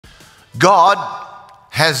God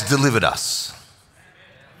has delivered us.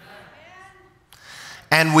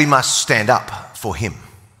 And we must stand up for him,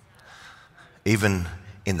 even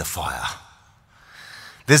in the fire.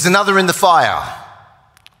 There's another in the fire.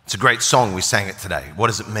 It's a great song. We sang it today. What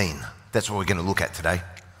does it mean? That's what we're going to look at today.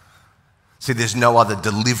 See, there's no other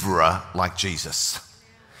deliverer like Jesus.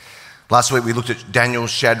 Last week we looked at Daniel,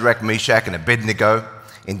 Shadrach, Meshach, and Abednego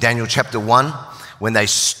in Daniel chapter 1 when they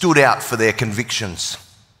stood out for their convictions.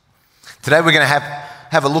 Today we're going to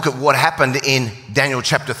have a look at what happened in Daniel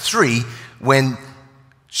chapter 3 when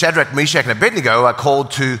Shadrach, Meshach, and Abednego are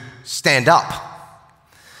called to stand up.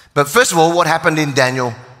 But first of all, what happened in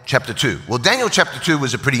Daniel chapter 2? Well, Daniel chapter 2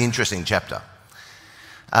 was a pretty interesting chapter.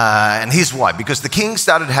 And here's why. Because the king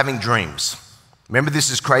started having dreams. Remember, this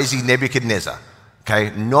is crazy Nebuchadnezzar,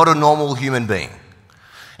 okay? Not a normal human being.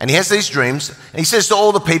 And he has these dreams, and he says to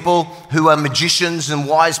all the people who are magicians and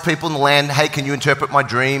wise people in the land, hey, can you interpret my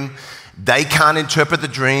dream? They can't interpret the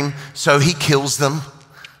dream, so he kills them,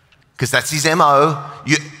 because that's his MO.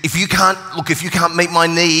 If you can't meet my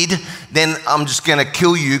need, then I'm just going to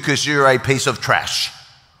kill you because you're a piece of trash.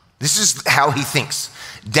 This is how he thinks.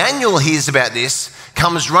 Daniel hears about this,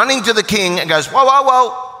 comes running to the king and goes, whoa, whoa,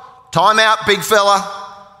 whoa, time out, big fella.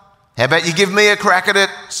 How about you give me a crack at it,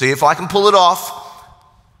 see if I can pull it off.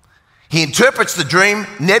 He interprets the dream.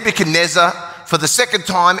 Nebuchadnezzar, for the second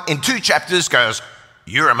time in 2 chapters, goes,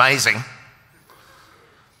 you're amazing.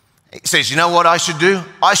 He says, you know what I should do?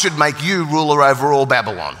 I should make you ruler over all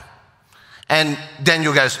Babylon. And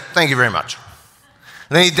Daniel goes, thank you very much.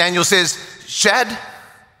 And then Daniel says,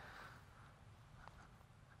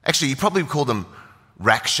 actually, you probably call them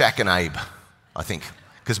Rakshak and Abe, I think,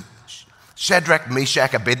 because Shadrach,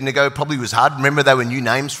 Meshach, Abednego probably was hard. Remember, they were new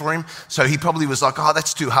names for him. So he probably was like, oh,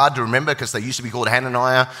 that's too hard to remember because they used to be called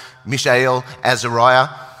Hananiah, Mishael, Azariah.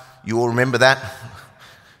 You all remember that?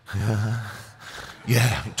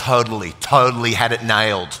 Yeah, totally had it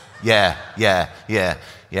nailed. Yeah.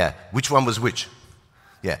 Which one was which?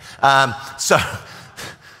 Yeah.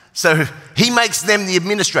 So he makes them the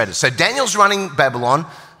administrators. So Daniel's running Babylon.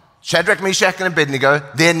 Shadrach, Meshach, and Abednego,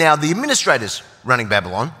 they're now the administrators running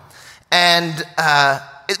Babylon. And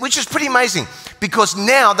which is pretty amazing because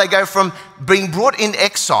now they go from being brought in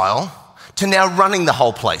exile to now running the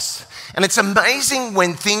whole place. And it's amazing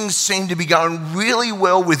when things seem to be going really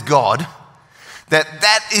well with God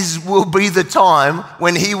that will be the time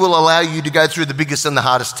when he will allow you to go through the biggest and the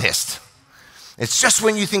hardest test. It's just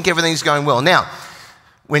when you think everything's going well. Now,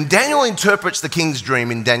 when Daniel interprets the king's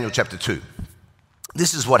dream in Daniel chapter 2,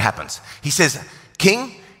 this is what happens. He says,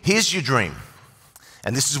 King, here's your dream.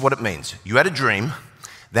 And this is what it means. You had a dream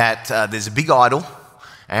that there's a big idol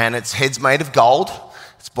and its head's made of gold,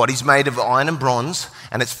 its body's made of iron and bronze,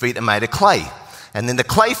 and its feet are made of clay. And then the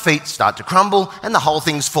clay feet start to crumble and the whole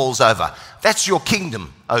thing falls over. That's your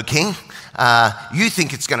kingdom, O king. You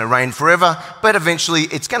think it's going to reign forever, but eventually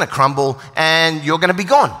it's going to crumble and you're going to be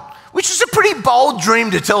gone. Which is a pretty bold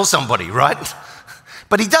dream to tell somebody, right?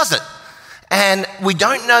 But he does it. And we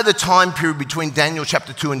don't know the time period between Daniel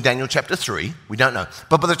chapter 2 and Daniel chapter 3. We don't know.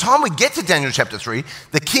 But by the time we get to Daniel chapter 3,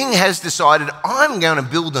 the king has decided, I'm going to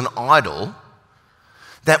build an idol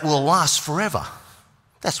that will last forever.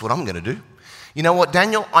 That's what I'm going to do. You know what,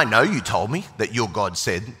 Daniel? I know you told me that your God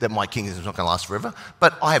said that my kingdom is not going to last forever,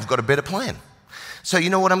 but I have got a better plan. So you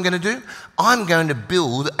know what I'm going to do? I'm going to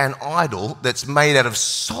build an idol that's made out of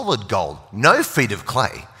solid gold, no feet of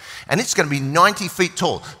clay. And it's going to be 90 feet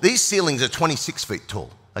tall. These ceilings are 26 feet tall,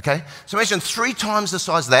 okay? So imagine 3 times the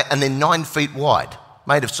size of that and then 9 feet wide,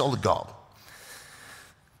 made of solid gold.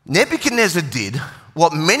 Nebuchadnezzar did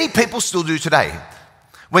what many people still do today.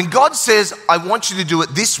 When God says, I want you to do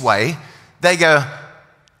it this way, they go,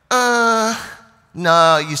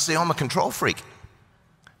 no, you see, I'm a control freak.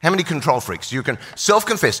 How many control freaks? You can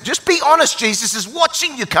self-confess. Just be honest, Jesus is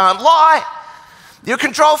watching, you can't lie. You're a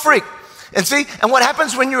control freak. And see, and what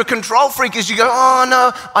happens when you're a control freak is you go, oh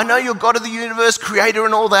no, I know you're God of the universe, creator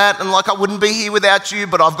and all that, and like I wouldn't be here without you,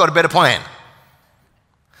 but I've got a better plan.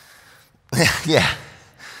 Yeah.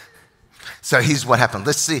 So here's what happened.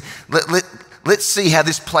 Let's see how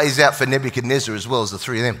this plays out for Nebuchadnezzar as well as the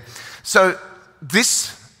 3 of them. So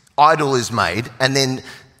this idol is made, and then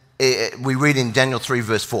we read in Daniel 3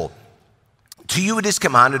 verse 4, to you it is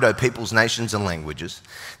commanded, O peoples, nations, and languages,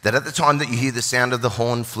 that at the time that you hear the sound of the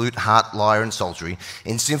horn, flute, harp, lyre, and psaltery,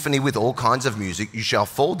 in symphony with all kinds of music, you shall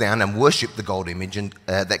fall down and worship the gold image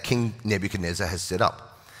that King Nebuchadnezzar has set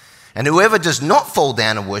up. And whoever does not fall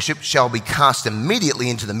down and worship shall be cast immediately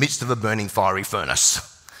into the midst of a burning fiery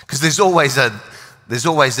furnace. Because there's always an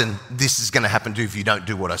this is going to happen to you if you don't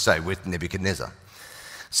do what I say with Nebuchadnezzar.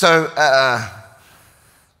 So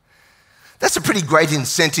That's a pretty great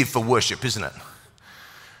incentive for worship, isn't it?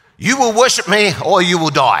 You will worship me or you will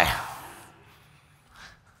die.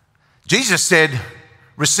 Jesus said,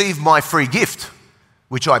 receive my free gift,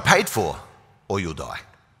 which I paid for, or you'll die.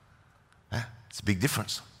 It's a big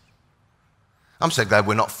difference. I'm so glad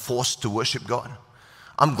we're not forced to worship God.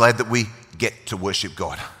 I'm glad that we get to worship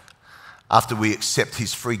God after we accept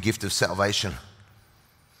his free gift of salvation.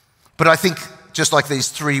 But I think just like these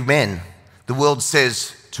three men, the world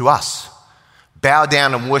says to us, bow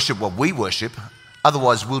down and worship what we worship,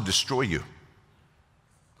 otherwise we'll destroy you.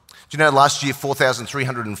 Do you know last year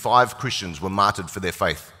 4,305 Christians were martyred for their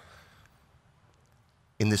faith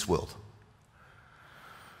in this world?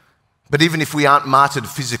 But even if we aren't martyred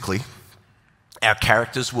physically, our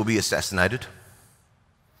characters will be assassinated,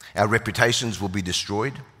 our reputations will be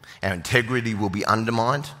destroyed, our integrity will be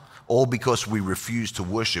undermined, all because we refuse to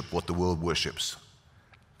worship what the world worships.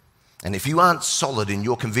 And if you aren't solid in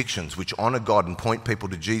your convictions, which honor God and point people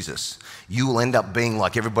to Jesus, you will end up being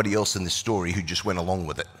like everybody else in this story who just went along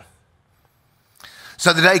with it.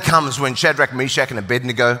 So the day comes when Shadrach, Meshach, and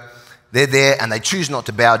Abednego, they're there and they choose not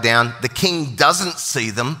to bow down. The king doesn't see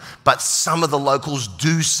them, but some of the locals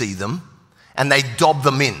do see them, and they dob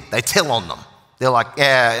them in. They tell on them. They're like,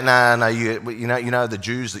 yeah, no, you know the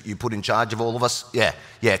Jews that you put in charge of all of us? Yeah,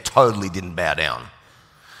 totally didn't bow down.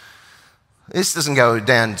 This doesn't go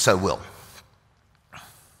down so well.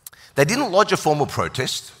 They didn't lodge a formal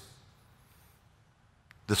protest,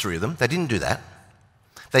 the three of them. They didn't do that.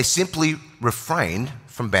 They simply refrained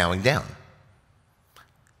from bowing down.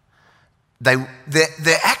 Their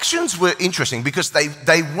actions were interesting because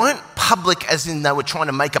they weren't public as in they were trying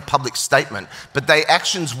to make a public statement, but their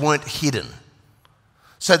actions weren't hidden.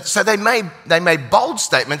 So they made bold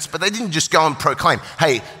statements, but they didn't just go and proclaim,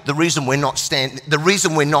 hey,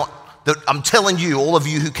 I'm telling you, all of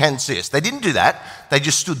you who can see us. They didn't do that. They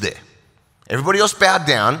just stood there. Everybody else bowed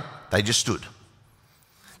down. They just stood.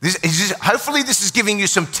 Hopefully this is giving you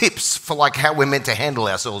some tips for like how we're meant to handle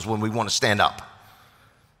ourselves when we want to stand up.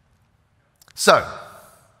 So,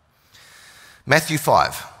 Matthew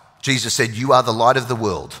 5, Jesus said, you are the light of the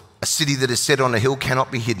world. A city that is set on a hill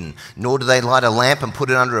cannot be hidden, nor do they light a lamp and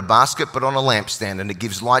put it under a basket, but on a lampstand, and it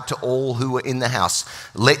gives light to all who are in the house.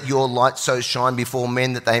 Let your light so shine before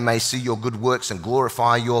men that they may see your good works and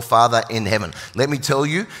glorify your Father in heaven. Let me tell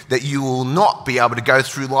you that you will not be able to go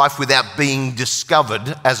through life without being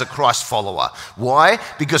discovered as a Christ follower. Why?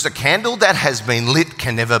 Because a candle that has been lit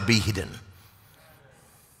can never be hidden.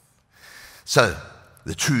 So,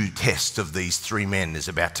 the true test of these three men is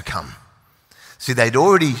about to come. See, they'd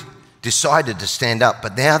already decided to stand up,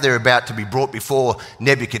 but now they're about to be brought before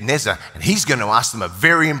Nebuchadnezzar, and he's going to ask them a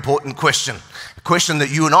very important question, a question that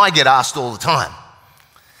you and I get asked all the time.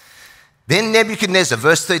 Then Nebuchadnezzar,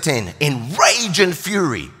 verse 13, in rage and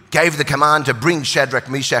fury, gave the command to bring Shadrach,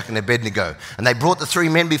 Meshach, and Abednego. And they brought the three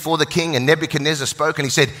men before the king, and Nebuchadnezzar spoke, and he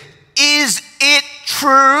said, is it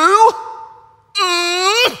true?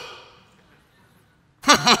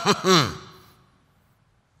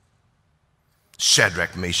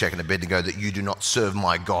 Shadrach, Meshach, and Abednego, that you do not serve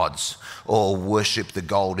my gods or worship the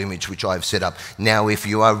gold image which I have set up. Now, if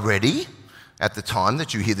you are ready at the time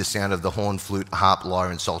that you hear the sound of the horn, flute, harp, lyre,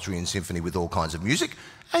 and psaltery and symphony with all kinds of music,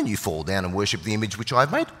 and you fall down and worship the image which I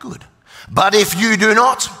have made, good. But if you do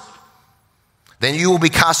not, then you will be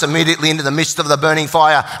cast immediately into the midst of the burning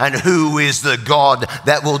fire. And who is the God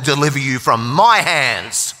that will deliver you from my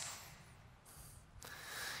hands?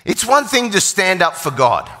 It's one thing to stand up for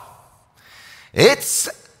God. It's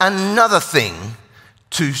another thing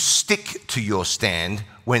to stick to your stand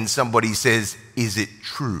when somebody says, is it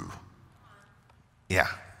true? Yeah.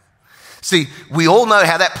 See, we all know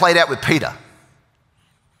how that played out with Peter.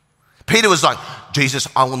 Peter was like, Jesus,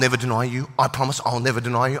 I will never deny you. I promise I will never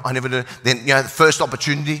deny you. I never do. Then, the first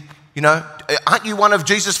opportunity, aren't you one of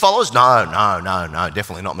Jesus' followers? No,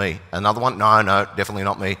 definitely not me. Another one? No, definitely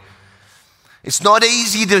not me. It's not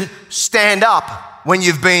easy to stand up when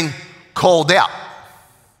you've been called out.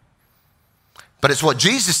 But it's what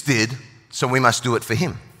Jesus did, so we must do it for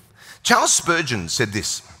him. Charles Spurgeon said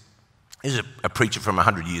this. He's a preacher from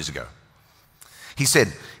 100 years ago. He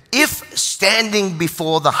said, if standing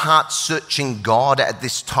before the heart-searching God at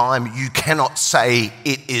this time you cannot say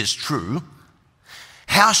it is true,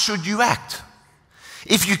 how should you act?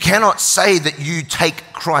 If you cannot say that you take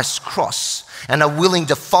Christ's cross and are willing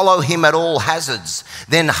to follow him at all hazards,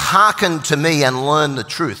 then hearken to me and learn the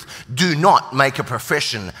truth. Do not make a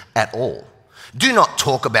profession at all. Do not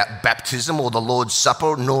talk about baptism or the Lord's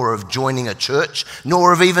Supper, nor of joining a church,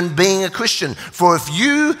 nor of even being a Christian. For if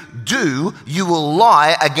you do, you will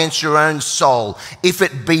lie against your own soul. If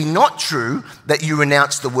it be not true that you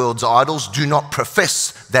renounce the world's idols, do not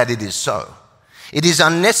profess that it is so. It is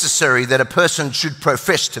unnecessary that a person should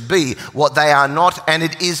profess to be what they are not, and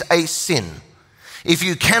it is a sin. If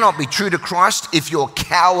you cannot be true to Christ, if your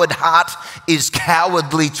coward heart is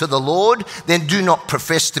cowardly to the Lord, then do not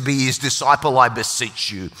profess to be his disciple, I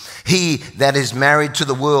beseech you. He that is married to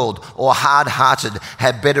the world or hard-hearted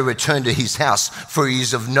had better return to his house, for he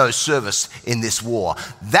is of no service in this war.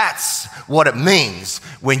 That's what it means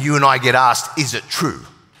when you and I get asked, is it true?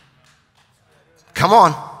 Come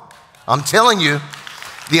on, I'm telling you,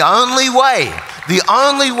 the only way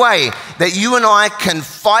that you and I can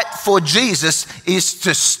fight for Jesus is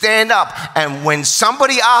to stand up. And when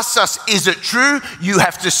somebody asks us, is it true? You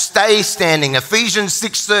have to stay standing. Ephesians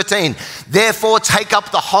 6:13. Therefore, take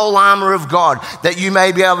up the whole armor of God, that you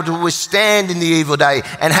may be able to withstand in the evil day.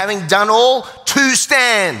 And having done all, to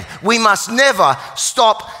stand. We must never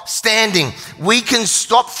stop standing. We can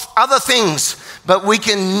stop other things, but we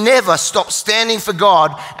can never stop standing for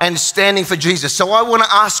God and standing for Jesus. So I want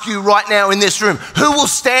to ask you right now in this room, who will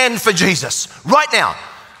stand for Jesus? Right now.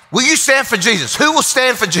 Will you stand for Jesus? Who will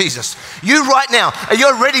stand for Jesus? You right now, are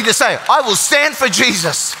you ready to say, I will stand for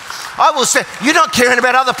Jesus? I will stand. You're not caring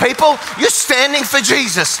about other people. You're standing for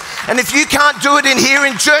Jesus. And if you can't do it in here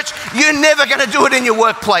in church, you're never going to do it in your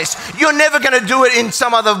workplace. You're never going to do it in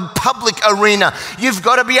some other public arena. You've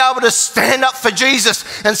got to be able to stand up for Jesus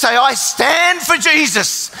and say, I stand for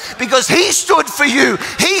Jesus, because he stood for you.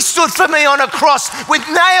 He stood for me on a cross with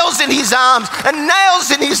nails in his arms and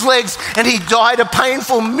nails in his legs, and he died a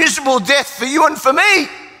painful, miserable death for you and for me,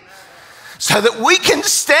 so that we can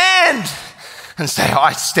stand and say,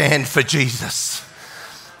 I stand for Jesus.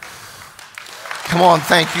 Come on,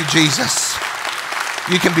 thank you, Jesus.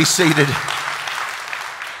 You can be seated.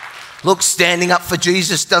 Look, standing up for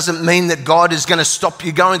Jesus doesn't mean that God is going to stop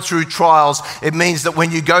you going through trials. It means that when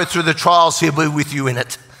you go through the trials, he'll be with you in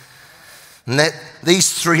it. And that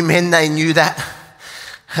these three men, they knew that.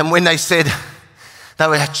 And when they said, they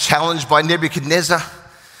were challenged by Nebuchadnezzar,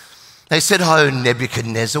 they said, oh,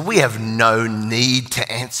 Nebuchadnezzar, we have no need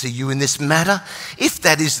to answer you in this matter. If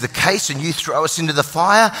that is the case and you throw us into the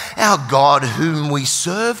fire, our God whom we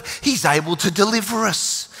serve, he's able to deliver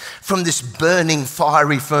us from this burning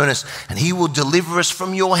fiery furnace, and he will deliver us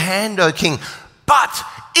from your hand, O king. But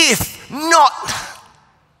if not,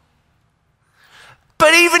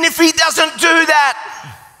 but even if he doesn't do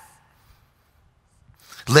that,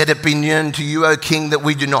 let it be known to you, O king, that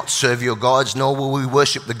we do not serve your gods, nor will we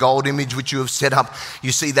worship the gold image which you have set up.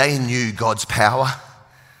 You see, they knew God's power.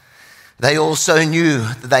 They also knew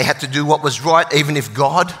that they had to do what was right, even if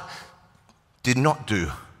God did not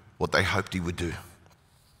do what they hoped he would do.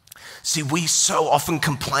 See, we so often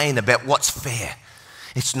complain about what's fair.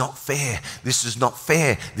 It's not fair. This is not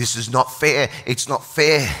fair. This is not fair. It's not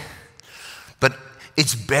fair. But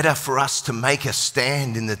it's better for us to make a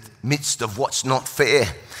stand in the midst of what's not fair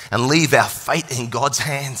and leave our fate in God's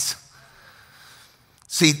hands.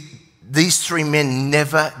 See, these three men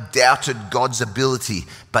never doubted God's ability,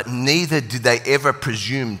 but neither did they ever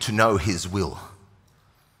presume to know his will.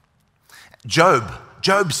 Job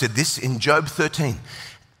said this in Job 13.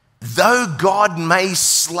 Though God may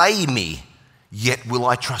slay me, yet will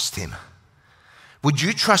I trust him. Would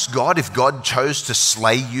you trust God if God chose to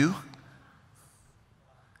slay you?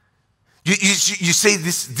 You see,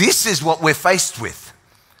 this is what we're faced with.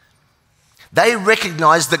 They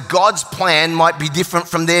recognize that God's plan might be different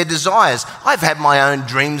from their desires. I've had my own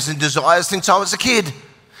dreams and desires since I was a kid,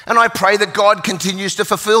 and I pray that God continues to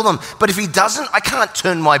fulfill them. But if he doesn't, I can't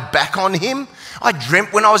turn my back on him. I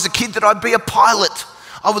dreamt when I was a kid that I'd be a pilot.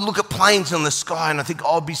 I would look at planes in the sky and I think,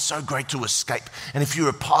 oh, it'd be so great to escape. And if you're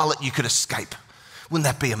a pilot, you could escape. Wouldn't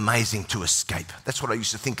that be amazing to escape? That's what I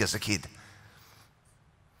used to think as a kid.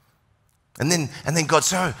 And then God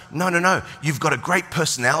said, oh, no, you've got a great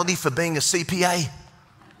personality for being a CPA.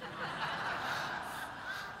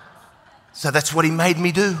 So that's what he made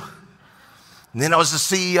me do. And then I was a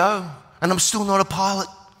CEO, and I'm still not a pilot.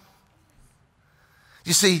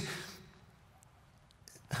 You see,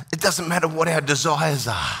 it doesn't matter what our desires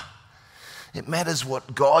are. It matters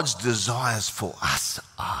what God's desires for us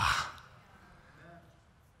are.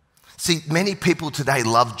 See, many people today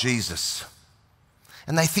love Jesus.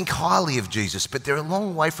 And they think highly of Jesus, but they're a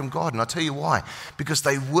long way from God. And I'll tell you why. Because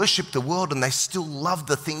they worship the world and they still love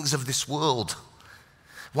the things of this world.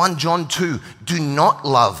 1 John 2, do not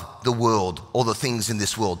love the world or the things in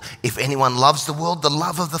this world. If anyone loves the world, the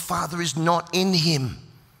love of the Father is not in him.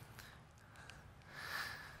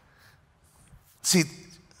 See,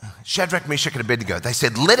 Shadrach, Meshach, and Abednego, they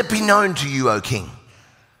said, let it be known to you, O king,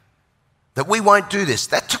 that we won't do this.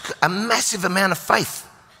 That took a massive amount of faith.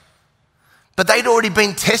 But they'd already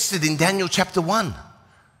been tested in Daniel chapter 1.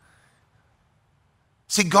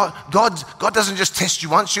 See, God doesn't just test you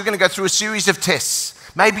once. You're going to go through a series of tests.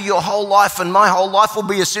 Maybe your whole life and my whole life will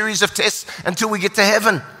be a series of tests until we get to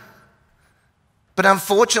heaven. But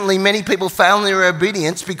unfortunately, many people fail in their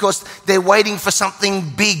obedience because they're waiting for something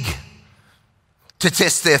big to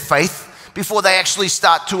test their faith before they actually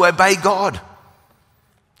start to obey God.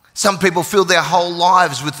 Some people fill their whole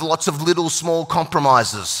lives with lots of little small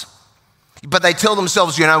compromises. But they tell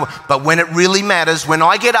themselves, but when it really matters, when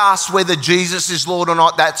I get asked whether Jesus is Lord or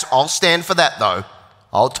not, I'll stand for that though.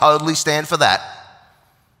 I'll totally stand for that.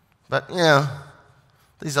 But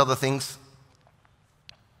these other things.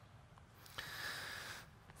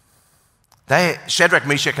 Shadrach,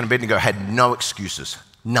 Meshach, and Abednego had no excuses.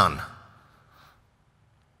 None.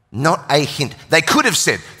 Not a hint. They could have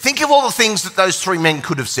said, think of all the things that those three men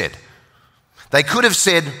could have said. They could have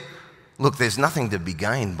said, look, there's nothing to be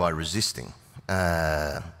gained by resisting.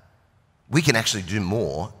 We can actually do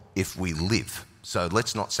more if we live. So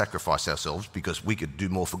let's not sacrifice ourselves because we could do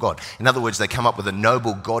more for God. In other words, they come up with a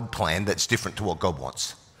noble God plan that's different to what God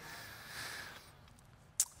wants.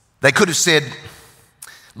 They could have said,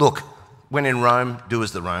 look, when in Rome, do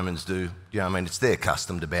as the Romans do. It's their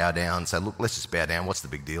custom to bow down. So look, let's just bow down. What's the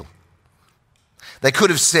big deal? They could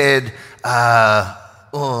have said,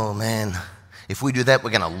 oh man, if we do that,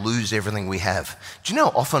 we're going to lose everything we have. Do you know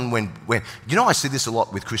often when I see this a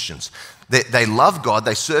lot with Christians. They love God,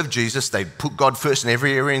 they serve Jesus, they put God first in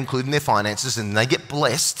every area, including their finances, and they get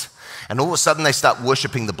blessed, and all of a sudden they start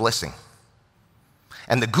worshiping the blessing.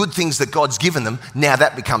 And the good things that God's given them, now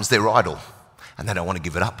that becomes their idol, and they don't want to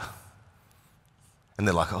give it up. And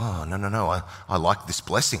they're like, oh, no, I like this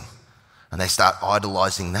blessing. And they start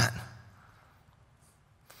idolizing that.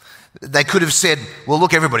 They could have said, well,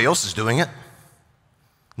 look, everybody else is doing it.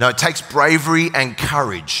 No, it takes bravery and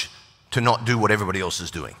courage to not do what everybody else is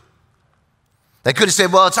doing. They could have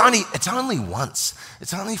said, well, it's only once.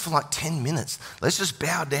 It's only for like 10 minutes. Let's just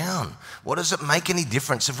bow down. What does it make any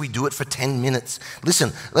difference if we do it for 10 minutes?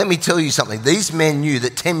 Listen, let me tell you something. These men knew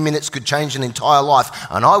that 10 minutes could change an entire life.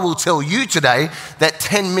 And I will tell you today that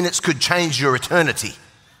 10 minutes could change your eternity.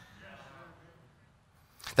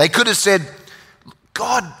 They could have said,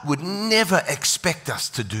 God would never expect us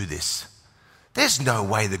to do this. There's no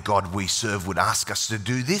way the God we serve would ask us to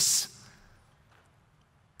do this.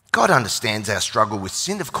 God understands our struggle with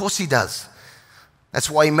sin. Of course he does. That's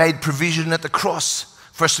why he made provision at the cross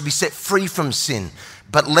for us to be set free from sin.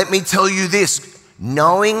 But let me tell you this,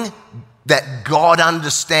 knowing that God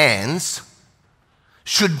understands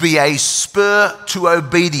should be a spur to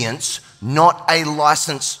obedience, not a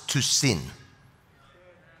license to sin.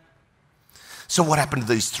 So what happened to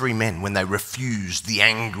these three men when they refused the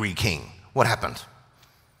angry king? What happened?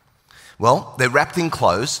 Well, they're wrapped in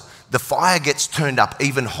clothes. The fire gets turned up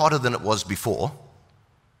even hotter than it was before.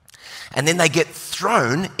 And then they get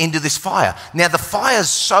thrown into this fire. Now, the fire's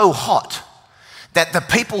so hot that the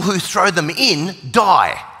people who throw them in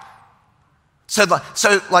die. So that's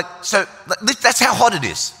how hot it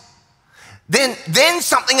is. Then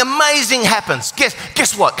something amazing happens.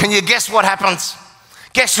 Guess what? Can you guess what happens?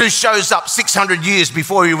 Guess who shows up 600 years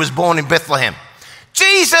before he was born in Bethlehem?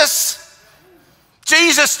 Jesus!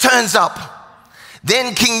 Jesus turns up.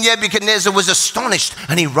 Then King Nebuchadnezzar was astonished,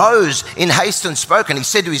 and he rose in haste and spoke, and he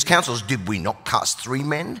said to his counselors, did we not cast three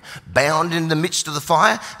men bound in the midst of the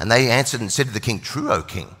fire? And they answered and said to the king, true, O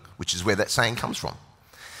king, which is where that saying comes from.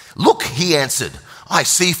 Look, he answered, I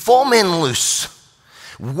see four men loose,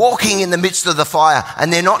 walking in the midst of the fire,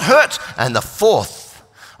 and they're not hurt. And the form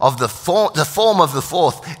of the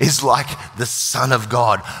fourth is like the Son of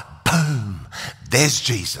God. Boom, there's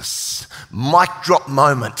Jesus. Mic drop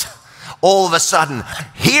moment. All of a sudden,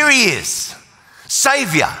 here he is,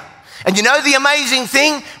 Savior. And you know the amazing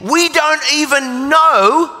thing? We don't even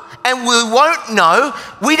know, and we won't know,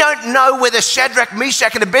 we don't know whether Shadrach,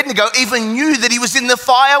 Meshach, and Abednego even knew that he was in the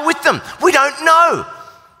fire with them. We don't know.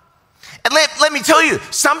 And let me tell you,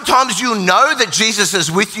 sometimes you'll know that Jesus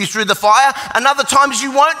is with you through the fire, and other times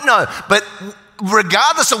you won't know. But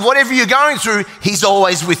regardless of whatever you're going through, he's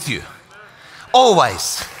always with you.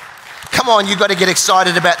 Always. Come on, you've got to get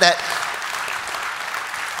excited about that.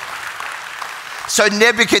 So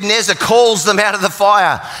Nebuchadnezzar calls them out of the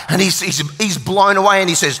fire, and he's blown away, and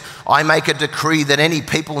he says, I make a decree that any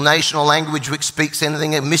people, nation, or language which speaks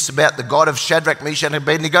anything amiss about the God of Shadrach, Meshach, and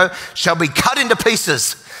Abednego shall be cut into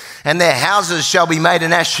pieces, and their houses shall be made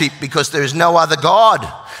an ash heap, because there is no other God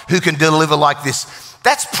who can deliver like this.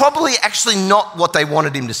 That's probably actually not what they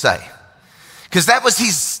wanted him to say. Because that was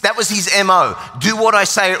his MO. Do what I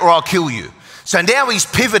say or I'll kill you. So now he's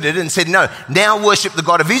pivoted and said, no, now worship the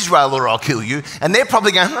God of Israel or I'll kill you. And they're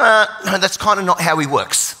probably going, no, that's kind of not how he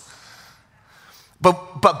works.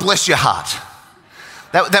 But bless your heart.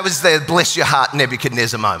 That was the bless your heart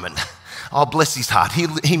Nebuchadnezzar moment. Oh, bless his heart.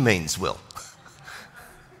 He means well.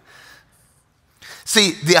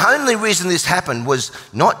 See, the only reason this happened was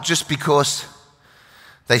not just because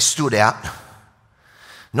they stood out,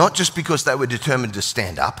 not just because they were determined to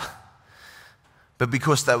stand up, but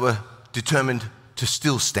because they were determined to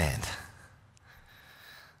still stand.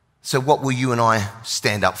 So what will you and I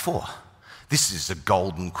stand up for? This is a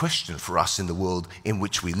golden question for us in the world in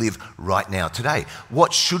which we live right now today.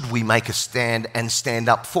 What should we make a stand and stand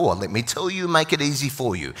up for? Let me tell you, make it easy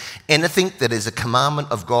for you. Anything that is a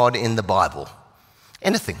commandment of God in the Bible.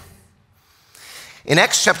 Anything. In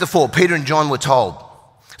Acts chapter 4, Peter and John were told,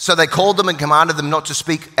 so they called them and commanded them not to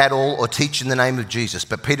speak at all or teach in the name of Jesus.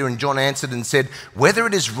 But Peter and John answered and said, whether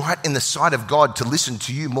it is right in the sight of God to listen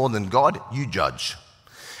to you more than God, you judge.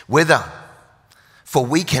 Whether, for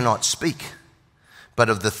we cannot speak, but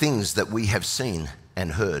of the things that we have seen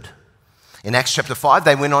and heard. In Acts chapter 5,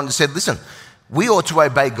 they went on and said, listen, we ought to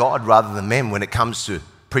obey God rather than men when it comes to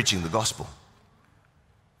preaching the gospel.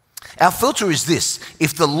 Our filter is this: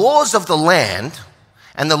 if the laws of the land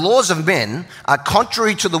and the laws of men are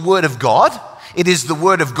contrary to the word of God, it is the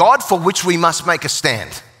word of God for which we must make a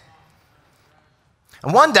stand.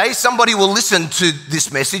 And one day somebody will listen to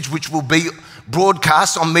this message, which will be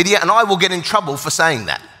broadcast on media, and I will get in trouble for saying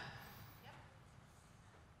that.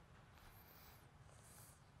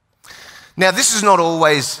 Now, this is not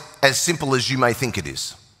always as simple as you may think it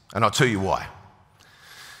is, and I'll tell you why.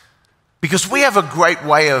 Because we have a great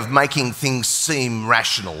way of making things seem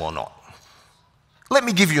rational or not. Let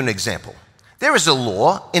me give you an example. There is a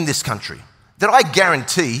law in this country that I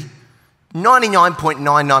guarantee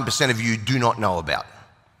 99.99% of you do not know about.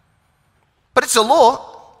 But it's a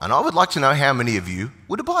law, and I would like to know how many of you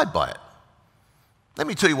would abide by it. Let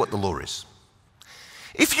me tell you what the law is.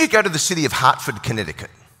 If you go to the city of Hartford,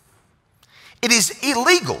 Connecticut, it is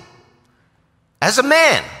illegal as a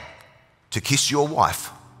man to kiss your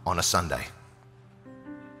wife on a Sunday.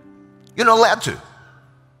 You're not allowed to.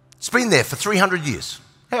 It's been there for 300 years.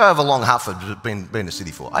 However long Hartford has been a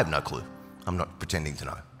city for, I have no clue. I'm not pretending to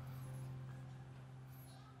know.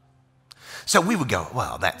 So we would go,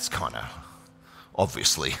 well, that's kind of,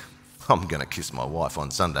 obviously, I'm going to kiss my wife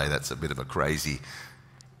on Sunday. That's a bit of a crazy.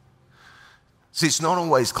 See, it's not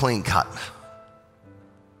always clean cut.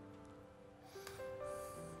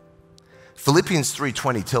 Philippians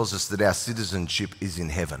 3:20 tells us that our citizenship is in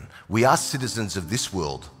heaven. We are citizens of this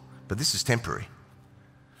world, but this is temporary.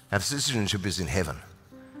 Our citizenship is in heaven.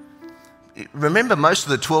 Remember, most of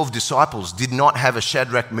the 12 disciples did not have a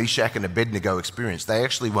Shadrach, Meshach, and Abednego experience. They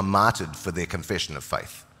actually were martyred for their confession of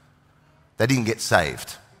faith. They didn't get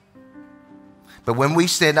saved. But when we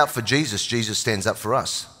stand up for Jesus, Jesus stands up for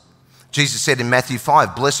us. Jesus said in Matthew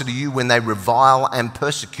 5, blessed are you when they revile and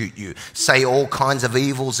persecute you, say all kinds of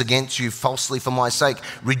evils against you falsely for my sake.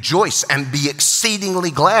 Rejoice and be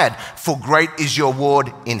exceedingly glad, for great is your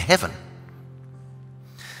reward in heaven.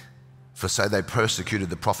 For so they persecuted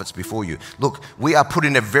the prophets before you. Look, we are put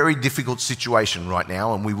in a very difficult situation right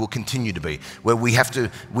now, and we will continue to be, where we have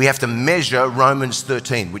to measure Romans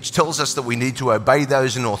 13, which tells us that we need to obey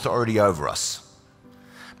those in authority over us.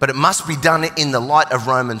 But it must be done in the light of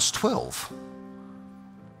Romans 12.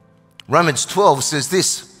 Romans 12 says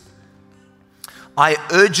this: I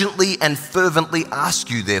urgently and fervently ask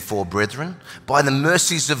you, therefore, brethren, by the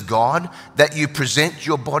mercies of God, that you present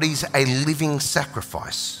your bodies a living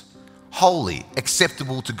sacrifice, holy,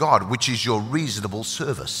 acceptable to God, which is your reasonable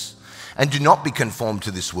service. And do not be conformed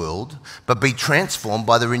to this world, but be transformed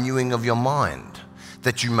by the renewing of your mind,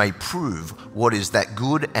 that you may prove what is that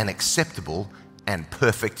good and acceptable and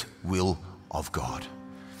perfect will of God.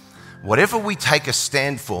 Whatever we take a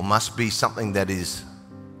stand for must be something that is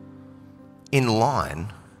in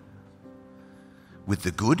line with the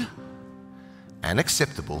good and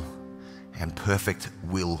acceptable and perfect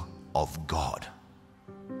will of God.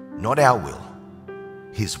 Not our will,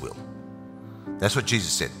 His will. That's what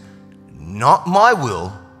Jesus said. Not my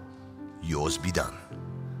will, yours be done.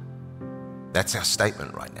 That's our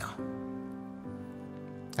statement right now.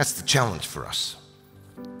 That's the challenge for us.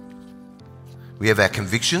 We have our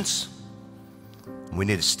convictions, and we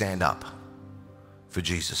need to stand up for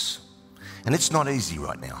Jesus. And it's not easy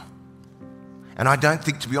right now. And I don't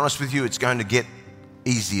think, to be honest with you, it's going to get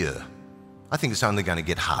easier. I think it's only going to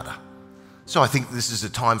get harder. So I think this is a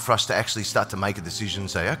time for us to actually start to make a decision and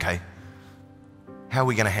say, okay, How are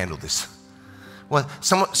we going to handle this? Well,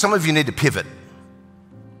 some of you need to pivot.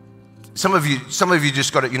 Some of you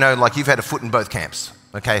just got to, like you've had a foot in both camps,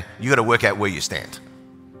 okay? You got to work out where you stand.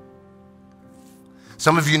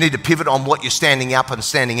 Some of you need to pivot on what you're standing up and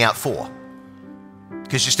standing out for.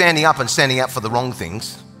 Because you're standing up and standing out for the wrong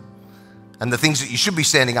things. And the things that you should be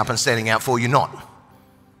standing up and standing out for, you're not.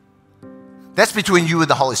 That's between you and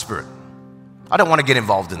the Holy Spirit. I don't want to get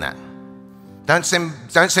involved in that. Don't send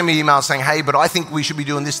me emails saying, hey, but I think we should be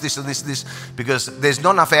doing this, this, and this, because there's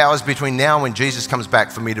not enough hours between now and when Jesus comes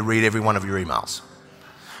back for me to read every one of your emails.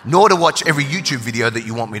 Nor to watch every YouTube video that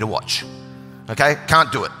you want me to watch. Okay?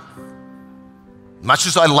 Can't do it. Much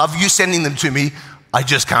as I love you sending them to me, I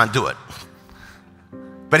just can't do it.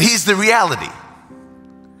 But here's the reality.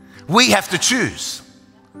 We have to choose.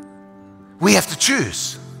 We have to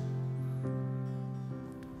choose.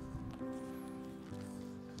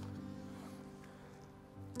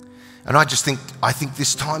 And I think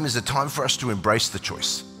this time is a time for us to embrace the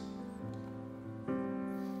choice.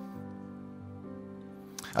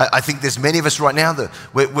 I think there's many of us right now that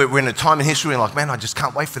we're in a time in history and like, man, I just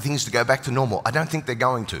can't wait for things to go back to normal. I don't think they're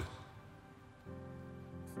going to.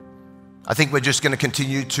 I think we're just going to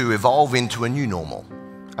continue to evolve into a new normal.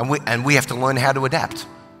 And we have to learn how to adapt.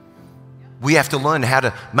 We have to learn how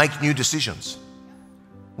to make new decisions.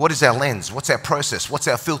 What is our lens? What's our process? What's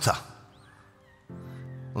our filter?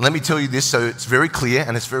 Let me tell you this so it's very clear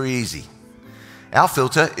and it's very easy. Our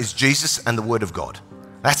filter is Jesus and the Word of God.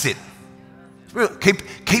 That's it. Real.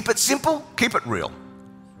 Keep it simple, keep it real.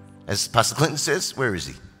 As Pastor Clinton says, where is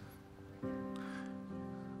he?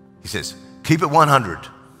 He says, keep it 100.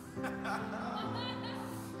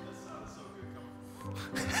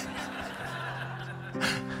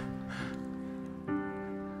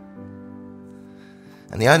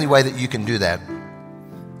 And the only way that you can do that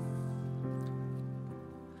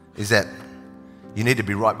is that you need to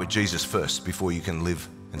be right with Jesus first before you can live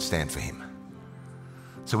and stand for him.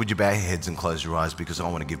 So would you bow your heads and close your eyes, because I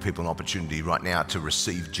want to give people an opportunity right now to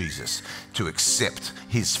receive Jesus, to accept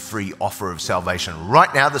his free offer of salvation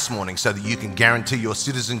right now this morning so that you can guarantee your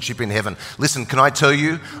citizenship in heaven. Listen, can I tell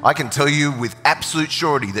you? I can tell you with absolute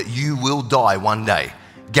surety that you will die one day.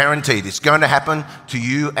 Guaranteed. It's going to happen to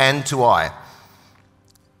you and to I.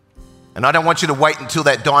 And I don't want you to wait until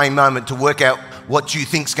that dying moment to work out what you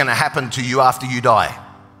think is going to happen to you after you die.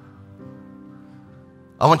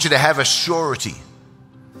 I want you to have a surety.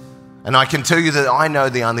 And I can tell you that I know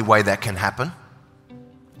the only way that can happen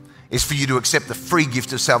is for you to accept the free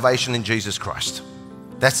gift of salvation in Jesus Christ.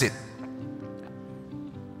 That's it.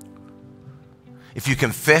 If you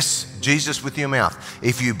confess Jesus with your mouth,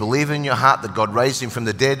 if you believe in your heart that God raised him from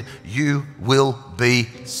the dead, you will be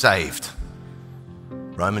saved.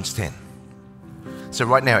 Romans 10. So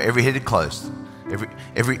right now, every head closed,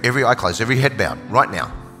 every eye closed, every head bowed, right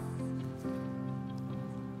now.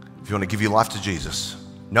 If you want to give your life to Jesus,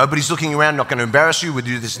 nobody's looking around, not going to embarrass you. We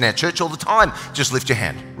do this in our church all the time. Just lift your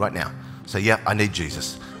hand right now. Say, yeah, I need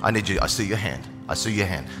Jesus. I need you. I see your hand. I see your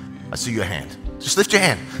hand. I see your hand. Just lift your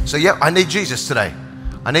hand. Say, yeah, I need Jesus today.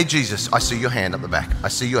 I need Jesus. I see your hand at the back. I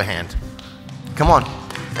see your hand. Come on.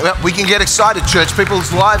 We can get excited, church.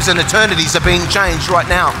 People's lives and eternities are being changed right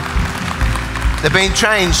now. They're being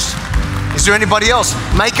changed. Is there anybody else?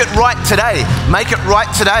 Make it right today. Make it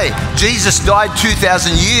right today. Jesus died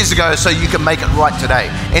 2,000 years ago so you can make it right today.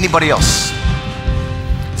 Anybody else?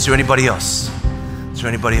 Is there anybody else? Is there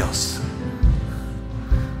anybody else?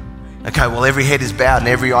 Okay, well, every head is bowed and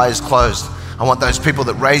every eye is closed. I want those people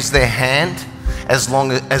that raise their hand, as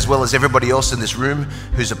well as everybody else in this room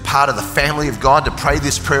who's a part of the family of God, to pray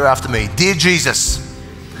this prayer after me. Dear Jesus,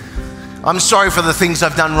 I'm sorry for the things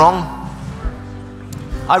I've done wrong.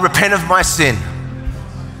 I repent of my sin.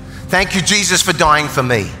 Thank you, Jesus, for dying for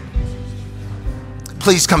me.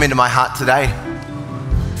 Please come into my heart today.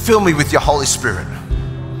 Fill me with your Holy Spirit.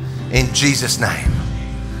 In Jesus' name,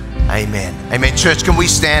 amen. Amen. Church, can we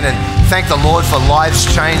stand and thank the Lord for lives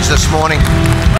changed this morning?